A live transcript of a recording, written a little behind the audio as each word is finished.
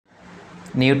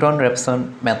Newton Raphson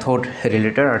method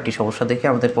related আরেকটি সমস্যা দেখে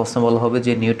আমাদের প্রশ্ন বলা হবে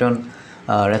যে নিউটন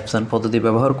র্যাপসন পদ্ধতি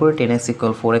ব্যবহার করে 10x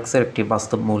 = 4x এর একটি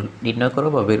বাস্তব মূল নির্ণয় করো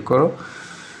বা বের করো।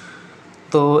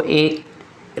 তো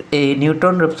এই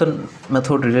নিউটন র্যাপসন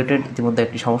মেথড রিলেটেড ইতিমধ্যে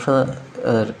একটি সমস্যা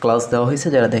ক্লাস দেওয়া হয়েছে,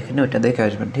 যারা দেখেনি ওইটা দেখে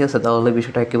আসবেন, ঠিক আছে? তাহলে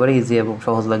বিষয়টা একেবারে ইজি এবং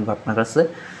সহজ লাগবে আপনার কাছে।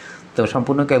 তো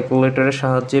সম্পূর্ণ ক্যালকুলেটরের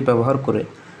সাহায্যে ব্যবহার করে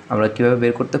আমরা কীভাবে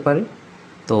বের করতে পারি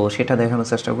তো সেটা দেখানোর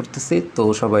চেষ্টা করতেছি, তো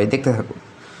সবাই দেখতে থাকুন।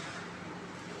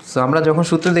 সো আমরা যখন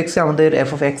সূত্র দেখছি আমাদের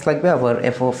f(x) লাগবে, আবার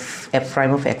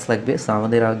f'(x) লাগবে। সো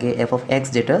আমাদের আগে f(x)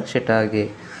 যেটা সেটা আগে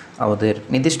আমাদের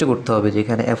নির্দিষ্ট করতে হবে যে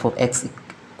এখানে f(x)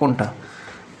 কোনটা।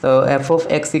 তো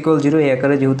f(x = 0 এই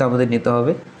আকারে যেহেতু আমাদের নিতে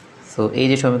হবে। সো এই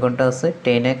যে সমীকরণটা আছে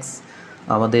 10x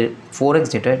আমাদের 4x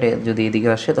যেটা, এটা যদি এদিকে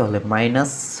আসে তাহলে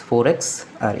 -4x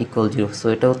আর =0। সো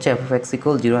এটা হচ্ছে f(x) =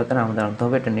 0 আকারে আমাদের আনতে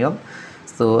হবে, এটা নিয়ম।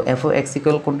 সো f(x)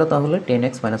 কোনটা তাহলে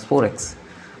 10x - 4x।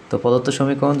 তো প্রদত্ত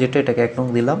সমীকরণ যেটা এটাকে 1 নং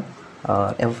দিলাম,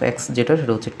 আর f(x) যেটা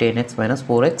সেটা হচ্ছে 10x -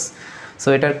 4x। সো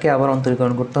এটাকে আবার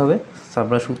অন্তরীকরণ করতে হবে। সো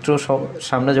আমরা সূত্র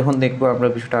সামনে যখন দেখবো আমরা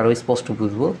বিষয়টা আরও স্পষ্ট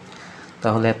বুঝবো।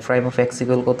 তাহলে f'(x)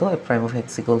 কত? f'(x)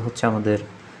 হচ্ছে আমাদের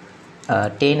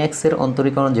 10x এর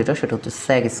অন্তরীকরণ যেটা সেটা হচ্ছে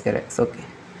sec² x। ওকে,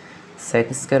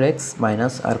 sec² x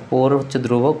মাইনাস আর 4 হচ্ছে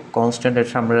ধ্রুবক কনস্ট্যান্টের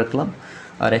সামনে রাখলাম,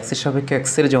 আর x এর সাপেক্ষে x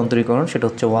এর যে অন্তরীকরণ সেটা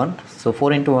হচ্ছে 1। সো 4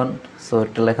 × 1, সো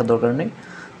এটা লেখার দরকার নেই।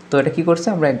 তো এটা কী করছে,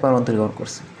 আমরা একবার অন্তরীকরণ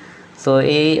করছি। সো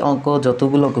এই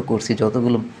যতগুলো অঙ্ক করছি,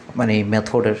 যতগুলো মানে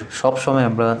মেথডের, সব সময়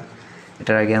আমরা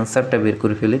এটার আগে অ্যান্সারটা বের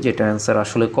করে ফেলি যে এটার অ্যান্সার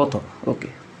আসলে কত। ওকে,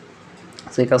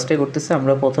 সো এই কাজটাই করতেছে।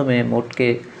 আমরা প্রথমে মোটকে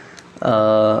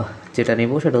যেটা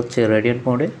নিব সেটা হচ্ছে রেডিয়ান্ট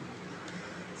মোডে।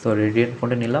 সো রেডিয়ান্ট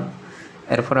মোডে নিলাম।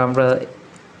 এরপর আমরা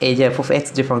এই যে f(x)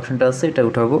 যে ফাংশনটা আছে এটা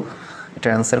উঠাবো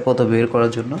এটার অ্যান্সার কত বের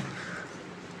করার জন্য।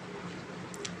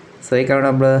 সো এই কারণে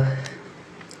আমরা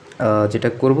যেটা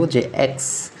করব যে 10x।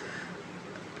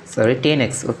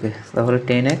 ওকে, তাহলে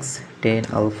 10x 10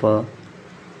 আলফা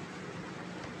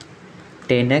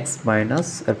 10x মাইনাস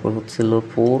এরপর হচ্ছিল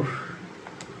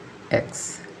 4x।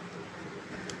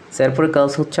 এরপরে কাজ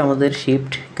হচ্ছে আমাদের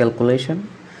শিফট ক্যালকুলেশন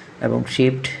এবং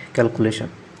শিফট ক্যালকুলেশন।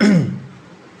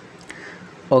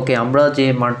 ওকে, আমরা যে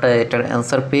মানটা এটার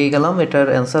অ্যান্সার পেয়ে গেলাম, এটার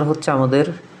অ্যান্সার হচ্ছে আমাদের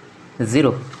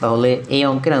 0। তাহলে এই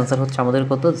অঙ্কের অ্যান্সার হচ্ছে আমাদের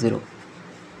কত? 0।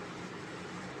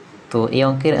 তো এই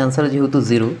অঙ্কের অ্যান্সার যেহেতু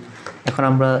 0, এখন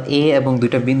আমরা এ এবং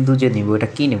দুইটা বিন্দু যে নিব এটা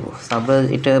কী নেব, আমরা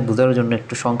এটা বোঝার জন্য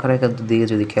একটু সংখ্যারেখার দিকে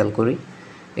যদি খেয়াল করি,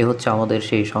 এ হচ্ছে আমাদের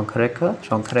সেই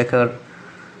সংখ্যারেখার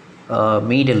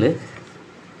মিডলে।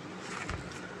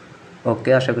 ওকে,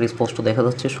 আশা করি স্পষ্ট দেখা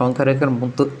যাচ্ছে। সংখ্যারেখার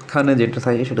মধ্যখানে যেটা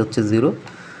থাকে সেটা হচ্ছে 0,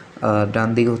 আর ডান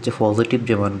দিকে হচ্ছে পজিটিভ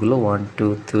যে মানগুলো 1 2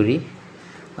 3,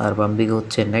 আর বাম দিকে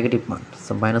হচ্ছে নেগেটিভ মান।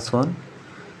 সো -1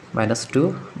 -2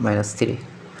 -3।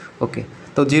 ওকে,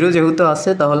 তো 0 যেহেতু আছে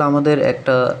তাহলে আমাদের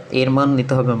একটা এর মান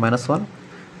নিতে হবে -1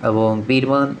 এবং বির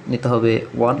মান নিতে হবে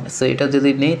 1। সো এটা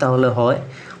যদি নেই তাহলে হয়,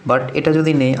 বাট এটা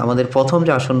যদি নেই আমাদের প্রথম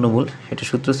যে আসন্ন মূল সেটা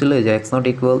সূত্র ছিল যে x not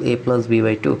equal a plus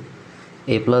b/2,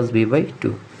 a plus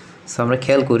b/2। So আমরা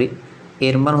খেয়াল করি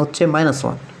এর মান হচ্ছে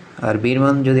 -1 আর বির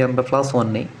মান যদি আমরা +1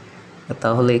 নিই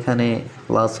তাহলে এখানে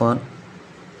 +1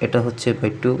 এটা হচ্ছে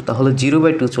 /2, তাহলে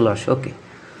 0/2 চলে আসে। ওকে,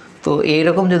 তো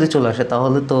এইরকম যদি চলে আসে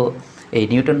তাহলে তো এই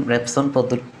নিউটন র্যাপসন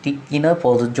পদ্ধতি কিনা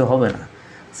প্রযোজ্য হবে না।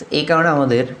 এই কারণে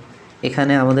আমাদের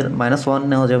এখানে আমাদের -1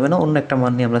 নেওয়া যাবে না, অন্য একটা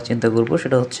মান নিয়ে আমরা চিন্তা করব।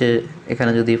 সেটা হচ্ছে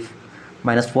এখানে যদি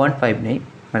 -0.5 নেই,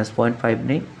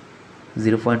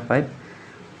 0.5,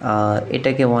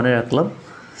 এটাকে 1-এ রাখলাম।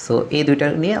 সো এই দুইটা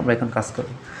নিয়ে আমরা এখন কাজ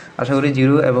করব। আশা করি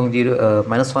 0 এবং 0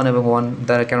 -1 এবং 1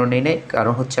 দ্বারা কেন নেই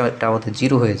কারণ হচ্ছে এটা আমাদের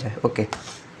 0 হয়ে যায়। ওকে,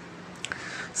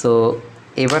 সো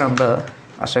এবার আমরা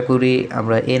আশা করি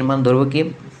আমরা এর মান ধরবো কি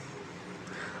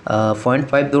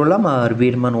 0.5 ধরলাম আর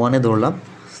বির মান 1-এ ধরলাম।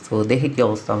 তো দেখি কী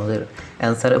অবস্থা, আমাদের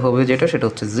অ্যান্সার হবে যেটা সেটা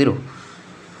হচ্ছে 0।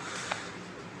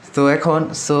 তো এখন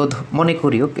মনে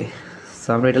করি, ওকে, সো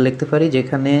আমরা এটা লিখতে পারি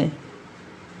যেখানে,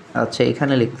 আচ্ছা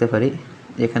এখানে লিখতে পারি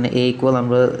যেখানে a ইকুয়াল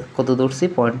আমরা কত ধরছি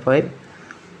 0.5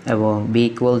 এবং b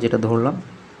ইকুয়াল যেটা ধরলাম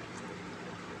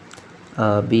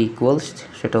b ইকুয়াল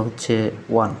সেটা হচ্ছে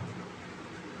 1,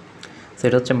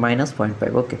 সেটা হচ্ছে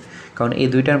 -0.5। ওকে, কারণ এই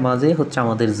দুইটার মাঝে হচ্ছে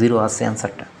আমাদের 0 আছে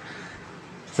অ্যান্সারটা।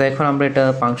 তো এখন আমরা এটা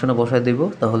ফাংশনে বসায় দেব।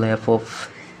 তাহলে f(a)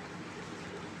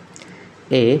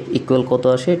 ইকুয়াল কত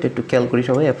আসে এটা একটু খেয়াল করি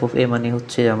সবাই। f(a) মানে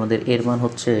হচ্ছে আমাদের এর মান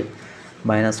হচ্ছে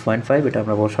 -0.5, এটা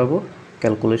আমরা বসাবো,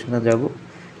 ক্যালকুলেশনে যাব,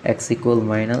 x ইকুয়াল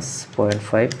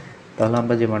 -0.5। তাহলে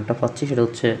আমরা যে মানটা পাচ্ছি সেটা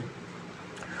হচ্ছে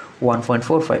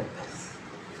 1.45।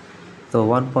 তো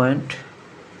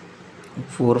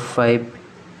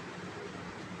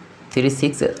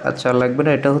 1.4536, আচ্ছা লাগবে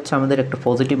না, এটা হচ্ছে আমাদের একটা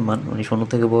পজিটিভ মান, মানে 0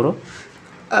 থেকে বড়।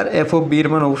 আর f(b) এর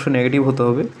মান অবশ্যই নেগেটিভ হতে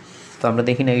হবে। তো আমরা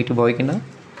দেখি নেগেটিভ হয় কি না।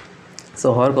 সো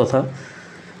হওয়ার কথা।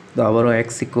 তো আবারও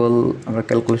এক্স ইকুয়াল আমরা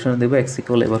ক্যালকুলেশনে দেবো, এক্স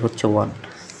ইকুয়াল এবার হচ্ছে 1।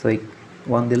 সো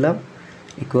 1 দিলাম,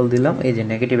 ইকুয়াল দিলাম, এই যে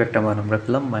নেগেটিভ একটা মান আমরা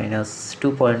পেলাম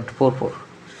 -2.44,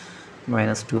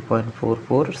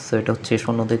 -2.44। সো এটা হচ্ছে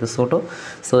 0 থেকে ছোটো।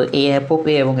 সো এই এফ অফ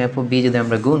এ এবং এফ অফ বি যদি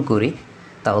আমরা গুণ করি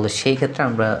তাহলে সেই ক্ষেত্রে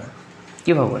আমরা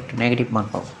কী পাবো, একটা নেগেটিভ মান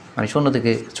পাবো, মানে 0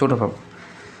 থেকে ছোটো পাবো।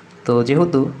 তো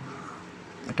যেহেতু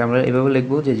এটা আমরা এভাবে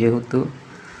লিখবো যে যেহেতু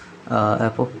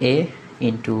F of A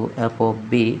into F of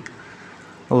be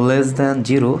less than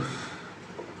 0,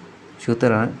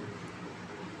 সুতরাং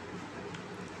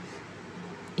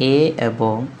এ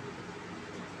এবং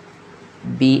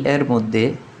বি এর মধ্যে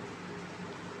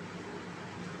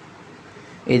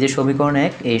এই যে সমীকরণ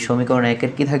 1, এই সমীকরণ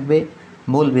 1-এর কী থাকবে,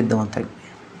 মূল বিদ্যমান থাকবে।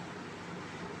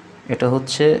 এটা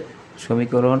হচ্ছে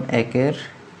সমীকরণ 1-এর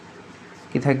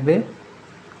কী থাকবে,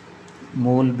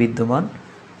 মূল বিদ্যমান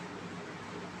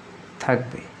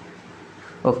থাকবে।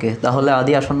 ওকে, তাহলে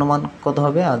আদি আসন্ন মান কত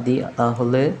হবে,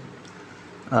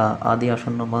 আদি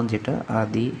আসন্ন মান যেটা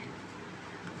আদি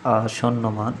আসন্ন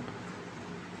মান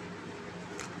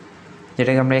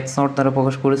যেটাকে আমরা এক্স নট দ্বারা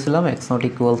প্রকাশ করেছিলাম, এক্স নট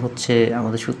ইকুয়াল হচ্ছে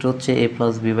আমাদের সূত্র হচ্ছে a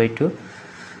প্লাস b/2।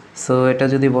 সো এটা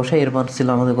যদি বসাই এর মান ছিল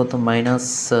আমাদের কত,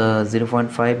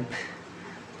 -0.5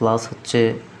 প্লাস হচ্ছে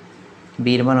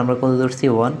বির মান আমরা কত ধরছি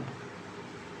 1,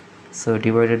 সো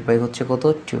ডিভাইডেড বাই হচ্ছে কত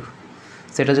 2।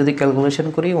 সেটা যদি ক্যালকুলেশন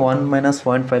করি 1 -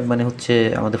 0.5 মানে হচ্ছে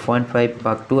আমাদের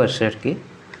 0.5/2 আসে আর কি।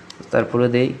 তারপরে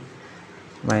দেই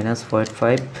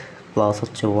 -0.5 প্লাস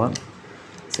হচ্ছে 1,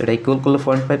 সেটা ইকুয়াল করলে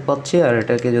 0.5 পাচ্ছি, আর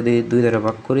এটাকে যদি 2 দ্বারা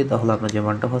ভাগ করি তাহলে আমরা যে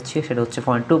মানটা পাচ্ছি সেটা হচ্ছে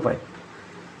 0.25।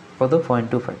 কত,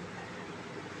 0.25।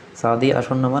 আদি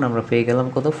আসন্ন মান আমরা পেয়ে গেলাম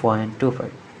কত,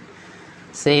 0.25।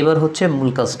 সো এইবার হচ্ছে মূল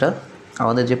কাজটা,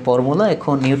 আমাদের যে ফর্মুলা,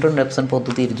 এখন নিউটন র্যাপসন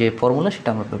পদ্ধতির যে ফর্মুলা সেটা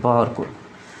আমরা ব্যবহার করব।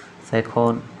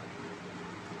 এখন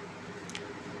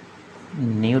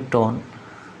নিউটন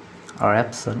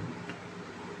র্যাপসন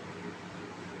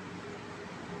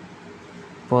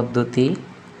পদ্ধতি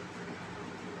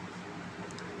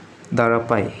দ্বারা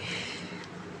পাই।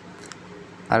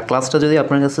 আর ক্লাসটা যদি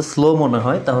আপনার কাছে স্লো মনে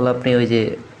হয় তাহলে আপনি ওই যে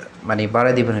মানে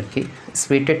বাড়ায় দিবেন আর কি,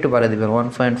 স্পিডটা একটু বাড়ায় দিবেন,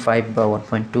 1.5 বা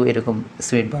 1.2 এরকম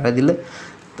স্পিড বাড়ায় দিলে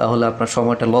তাহলে আপনার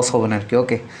সময়টা লস হবে না আর কি।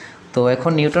 ওকে, তো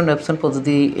এখন নিউটন র্যাপসন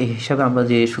পদ্ধতি হিসাবে আমরা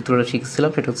যে সূত্রটা শিখছিলাম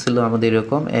সেটা হচ্ছিল আমাদের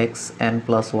এরকম,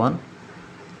 xn+1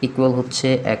 ইকুয়াল হচ্ছে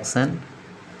xn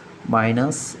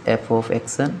minus F of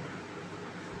xn,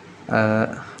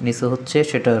 নিচে হচ্ছে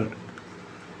সেটার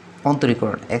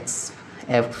অন্তরীকরণ x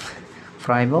F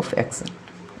prime of xn।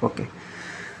 ওকে,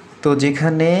 তো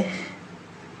যেখানে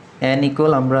n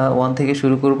ইকুয়াল আমরা 1 থেকে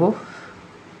শুরু করব,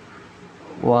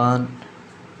 1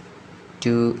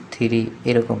 2 3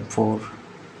 এরকম 4,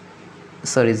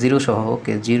 সরি 0 সহ।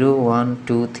 ওকে, 0 1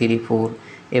 2 3 4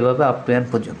 এভাবে আপ টু n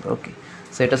পর্যন্ত। ওকে,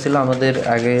 সো এটা ছিল আমাদের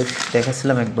আগে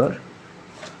দেখাছিলাম একবার।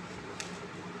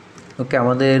 ওকে,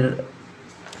 আমাদের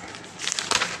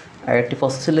আরেকটি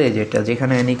প্রসেস ছিল এই যেটা,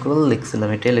 যেখানে n ইকুয়াল লিখছিলাম,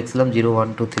 এটা লিখছিলাম 0 1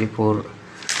 2 3 4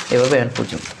 এভাবে n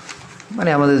পর্যন্ত, মানে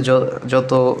আমাদের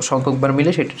যত সংখ্যকবার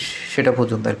মিলে সেটা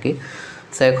পর্যন্ত আর কি।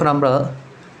 সো এখন আমরা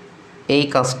এই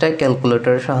কাজটা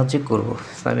ক্যালকুলেটরের সাহায্যে করব।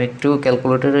 আমি একটু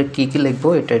ক্যালকুলেটরে কী কী লিখবো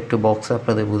এটা একটু বক্সে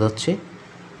আপনাদের বোঝাচ্ছি।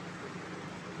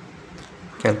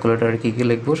 ক্যালকুলেটরে কী কী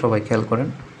লিখবো সবাই খেয়াল করেন,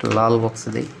 একটু লাল বক্সে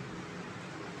দিই।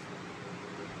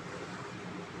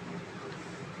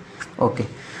 ওকে,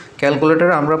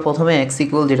 ক্যালকুলেটরে আমরা প্রথমে এক্স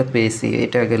ইকুয়াল যেটা পেয়েছি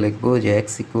এটা আগে লিখবো, যে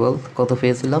এক্স ইকুয়াল কত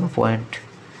পেয়েছিলাম,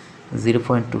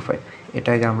 0.25, এটা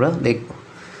আগে আমরা লিখবো।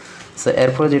 সো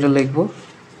এরপরে যেটা লিখবো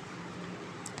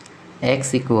এক্স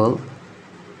ইকুয়াল,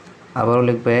 আবারও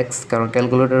লিখবো এক্স, কারণ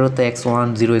ক্যালকুলেটরে তো x 1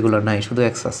 0 এগুলো নাই, শুধু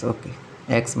এক্স আছে। ওকে,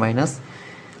 এক্স মাইনাস,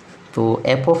 তো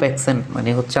এফ অফ xn মানে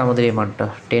হচ্ছে আমাদের এই মানটা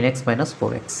 10x -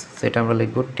 4x, সেটা আমরা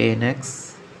লিখবো 10x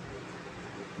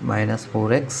 -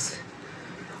 4x,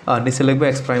 আর নিচে লিখবো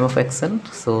x prime of xn,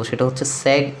 so সেটা হচ্ছে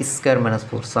sec স্কয়ার -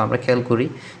 4। সো আমরা খেয়াল করি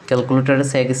ক্যালকুলেটরে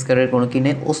sec স্কয়ারের কোনো কি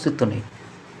নেই, অস্তিত্ব নেই।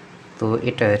 তো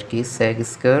এটা আর কি sec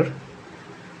square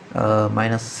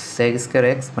minus sec square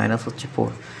x minus হচ্ছে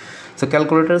 4। সো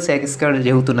ক্যালকুলেটর sec স্কয়ার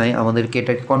যেহেতু নাই, আমাদেরকে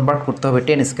এটাকে কনভার্ট করতে হবে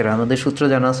 10 স্কয়ার। আমাদের সূত্র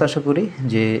জানা আছে আশা করি,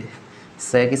 যে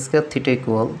sec square theta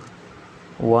equal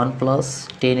 1 plus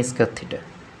 10 square theta.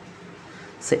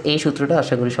 So এই সূত্রটা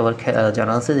আশা করি সবার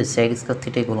জানা আছে, যে sec square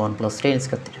theta equal 1 plus 10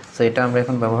 square theta. So এটা আমরা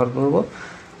এখন ব্যবহার করব।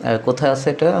 কোথায় আছে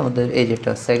এটা আমাদের, এই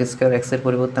যেটা sec স্কয়ার x এর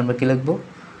পরিবর্তে আমরা কী লিখব,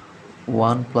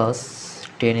 1 প্লাস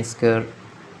 10 স্কয়ার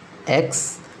x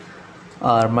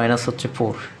আর মাইনাস হচ্ছে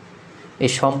 4।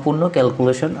 এই সম্পূর্ণ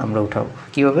ক্যালকুলেশন আমরা উঠাবো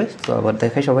কীভাবে, তো আবার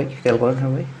দেখাই সবাই, খেয়াল করেন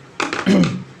সবাই।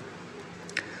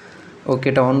 ওকে,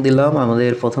 এটা অন দিলাম।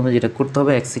 আমাদের প্রথমে যেটা করতে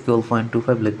হবে এক্স ইকুয়াল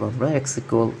 0.25 লিখবো আমরা। এক্স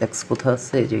ইকুয়াল, এক্স কোথায়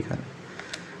আছে, এই যে এখানে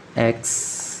এক্স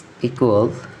ইকুয়াল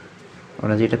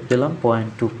আমরা যেটা পেলাম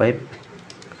 0.25,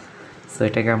 সো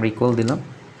এটাকে আমরা ইকুয়াল দিলাম।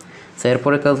 সো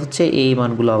এরপরে কাজ হচ্ছে এই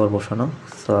মানগুলো আবার বসানো।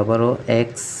 সো আবারও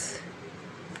x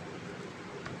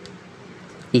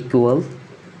equal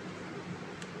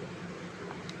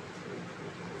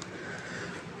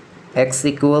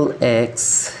x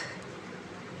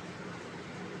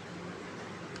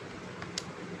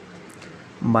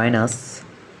minus,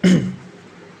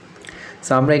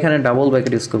 so আমরা এখানে ডাবল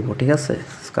ব্র্যাকেট ইউজ করবো, ঠিক আছে,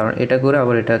 কারণ এটা করে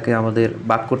আবার এটাকে আমাদের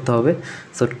ভাগ করতে হবে।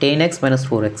 So 10x minus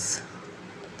 4x,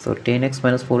 so 10x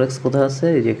minus 4x কোথায় আছে,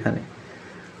 এই যে এখানে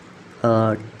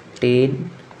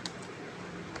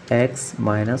 10x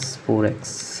minus 4x।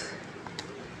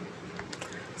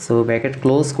 So bracket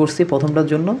close করছি প্রথমটার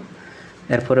জন্য,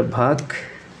 এরপরে ভাগ।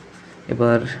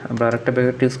 এবার আমরা আরেকটা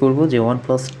ব্র্যাকেট ইউজ করবো যে 1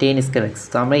 প্লাস 10 স্কোয়ার এক্স।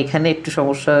 তো আমরা এখানে একটু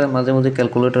সমস্যা, মাঝে মাঝে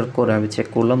ক্যালকুলেটর করে আমি চেক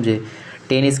করলাম যে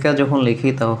 10 স্কোয়ার যখন লিখি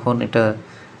তখন এটা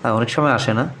অনেক সময়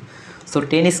আসে না। সো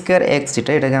 10 স্কোয়ার এক্স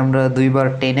যেটা, এটাকে আমরা দুইবার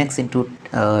 10x ইন্টু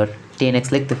 10x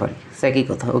লিখতে পারি, একই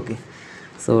কথা। ওকে,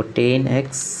 সো 10x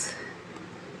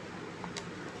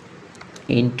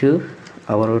ইন্টু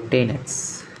আবারও 10x।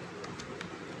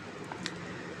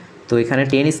 তো এখানে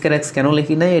 10 স্কোয়ার এক্স কেন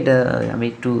লিখি নাই, এটা আমি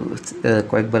একটু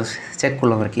কয়েকবার চেক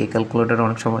করলাম আর কি। ক্যালকুলেটার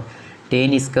অনেক সময়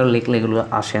 10 স্কোয়ার লিখলে এগুলো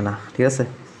আসে না, ঠিক আছে।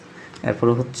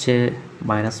 এরপরে হচ্ছে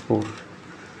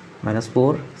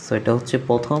 -4, সো এটা হচ্ছে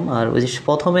প্রথম, আর ওই যে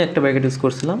প্রথমে একটা ব্র্যাকেট ইউজ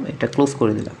করছিলাম এটা ক্লোজ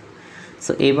করে দিলাম।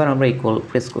 সো এবার আমরা ইকুয়াল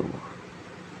প্রেস করব।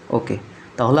 ওকে,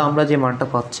 তাহলে আমরা যে মানটা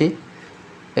পাচ্ছি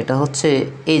এটা হচ্ছে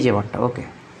এই যে মানটা। ওকে,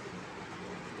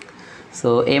 সো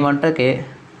এই মানটাকে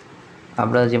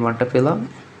আমরা যে মানটা পেলাম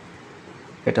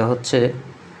এটা হচ্ছে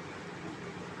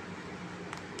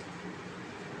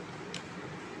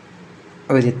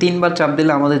ওই যে 3বার চাপ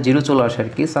দিলে আমাদের 0 চলে আসে আর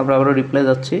কি। সো আমরা আবারও রিপ্লাই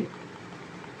যাচ্ছি।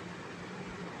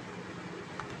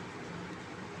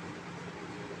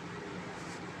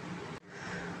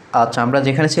 আচ্ছা, আমরা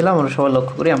যেখানে ছিলাম আমরা সবাই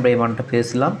লক্ষ্য করি আমরা এই মানটা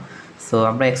পেয়েছিলাম। সো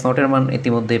আমরা x0 এর মান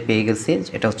ইতিমধ্যে পেয়ে গেছি,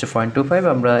 এটা হচ্ছে 0.25।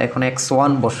 আমরা এখন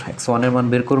x1 এর মান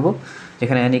বের করব,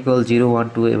 যেখানে n ইকুয়াল 0 1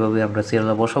 2 এভাবে আমরা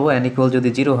সিরিয়ালে বসাবো। n ইকুয়াল যদি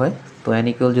 0 হয়, তো n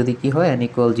ইকুয়াল যদি কী হয়, n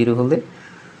ইকুয়াল 0 হলে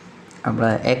আমরা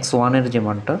x1 এর যে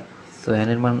মানটা, তো n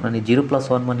এর মান মানে 0 প্লাস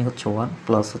 1 মানে হচ্ছে 1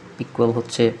 প্লাস ইকুয়াল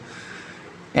হচ্ছে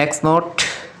x0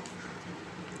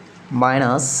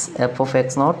 minus f of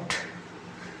x0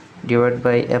 divide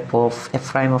by f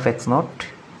prime of x0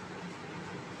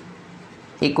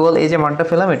 equal এই যে মানটা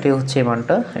পেলাম এটাই হচ্ছে এই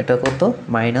মানটা। এটা কত,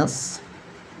 মাইনাস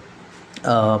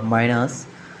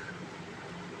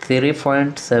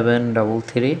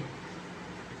 3.733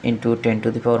 ইন্টু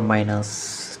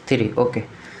 10⁻³ ওকে।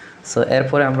 সো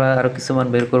এরপরে আমরা আরও কিছু মান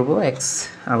বের করবো। এক্স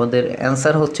আমাদের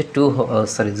অ্যান্সার হচ্ছে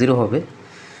 0 হবে।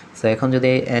 সো এখন যদি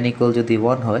n ইকুয়াল যদি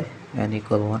 1 হয়, n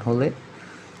ইকুয়াল 1 হলে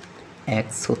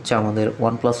এক্স হচ্ছে আমাদের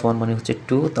 1 প্লাস 1 মানে হচ্ছে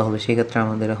 2, তাহলে সেক্ষেত্রে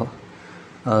আমাদের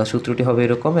সূত্রটি হবে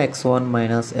এরকম x1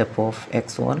 minus f of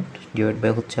x1 divide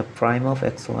by হচ্ছে প্রাইম অফ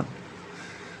x1।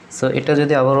 সো এটা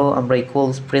যদি আবারও আমরা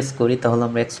ইকুয়ালস প্রেস করি তাহলে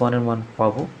আমরা x1 এর মান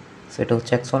পাবো। সো এটা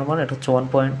হচ্ছে x1 মান, এটা হচ্ছে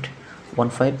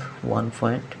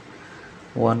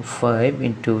 1.15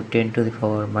 ইন্টু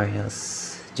 10⁻⁸।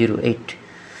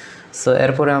 সো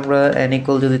এরপরে আমরা n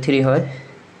ইকুয়াল যদি 3 হয়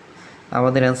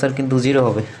আমাদের অ্যান্সার কিন্তু 0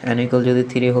 হবে। n ইকুয়াল যদি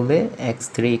 3 হলে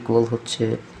x3 ইকুয়াল হচ্ছে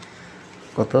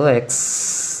কত,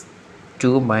 x2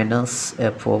 minus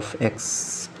f of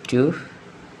x2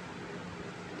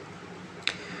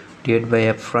 divide by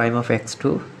f prime of x2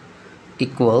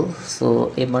 equal. So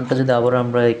এই মানটা যদি আবার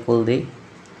আমরা ইকুয়াল দিই,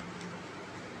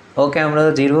 ওকে আমরা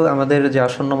 0, আমাদের যে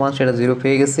আসন্ন মান সেটা 0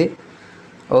 পেয়ে গেছি।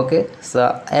 ওকে, সো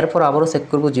এরপর আবারও চেক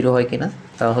করবো 0 হয় কি না,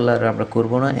 তাহলে আর আমরা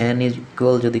করবো না। n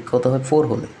ইকুয়াল যদি কত হয় 4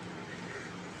 হলে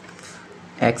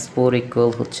x4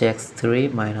 ইকুয়াল হচ্ছে x3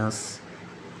 minus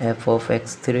f of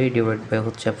x3 divide by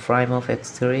হচ্ছে prime of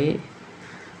x3।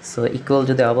 So equal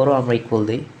যদি আবারও আমরা ইকুয়াল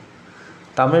দিই,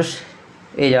 তা আমরা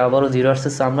এই যে আবারও 0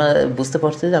 আসতেছে। আমরা বুঝতে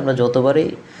পারছি যে আমরা যতবারই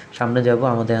সামনে যাব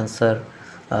আমাদের অ্যান্সার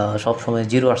সবসময়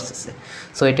 0 আসতেছে।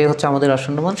 সো এটাই হচ্ছে আমাদের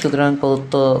আসন্ন মান। সুতরাং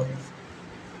প্রদত্ত,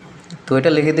 তো এটা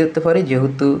লিখে দিতে পারি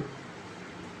যেহেতু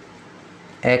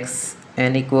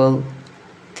n ইকুয়াল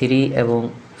 3 এবং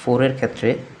 4 এর ক্ষেত্রে,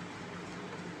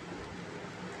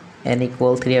 n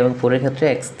ইকুয়াল 3 এবং 4 এর ক্ষেত্রে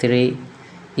x3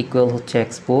 ইকুয়াল হচ্ছে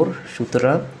x4।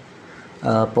 সুতরাং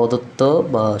প্রদত্ত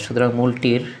বা সুতরাং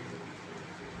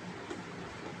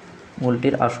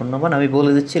মূলটির আসন্ন মান আমি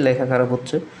বলে দিচ্ছি, লেখা খারাপ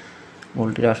হচ্ছে,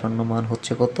 মূলটির আসন্ন মান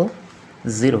হচ্ছে কত,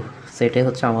 0। সেটাই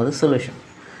হচ্ছে আমাদের সলিউশন।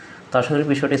 তো আশা করি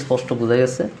বিষয়টি স্পষ্ট বোঝা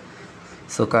গেছে।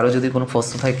 সো কারো যদি কোনো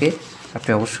প্রশ্ন থাকে আপনি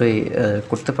অবশ্যই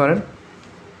করতে পারেন।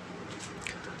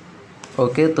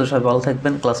 ওকে, তো সবাই ভালো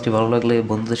থাকবেন। ক্লাসটি ভালো লাগলে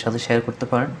বন্ধুদের সাথে শেয়ার করতে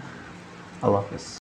পারেন। আল্লাহ হাফেজ।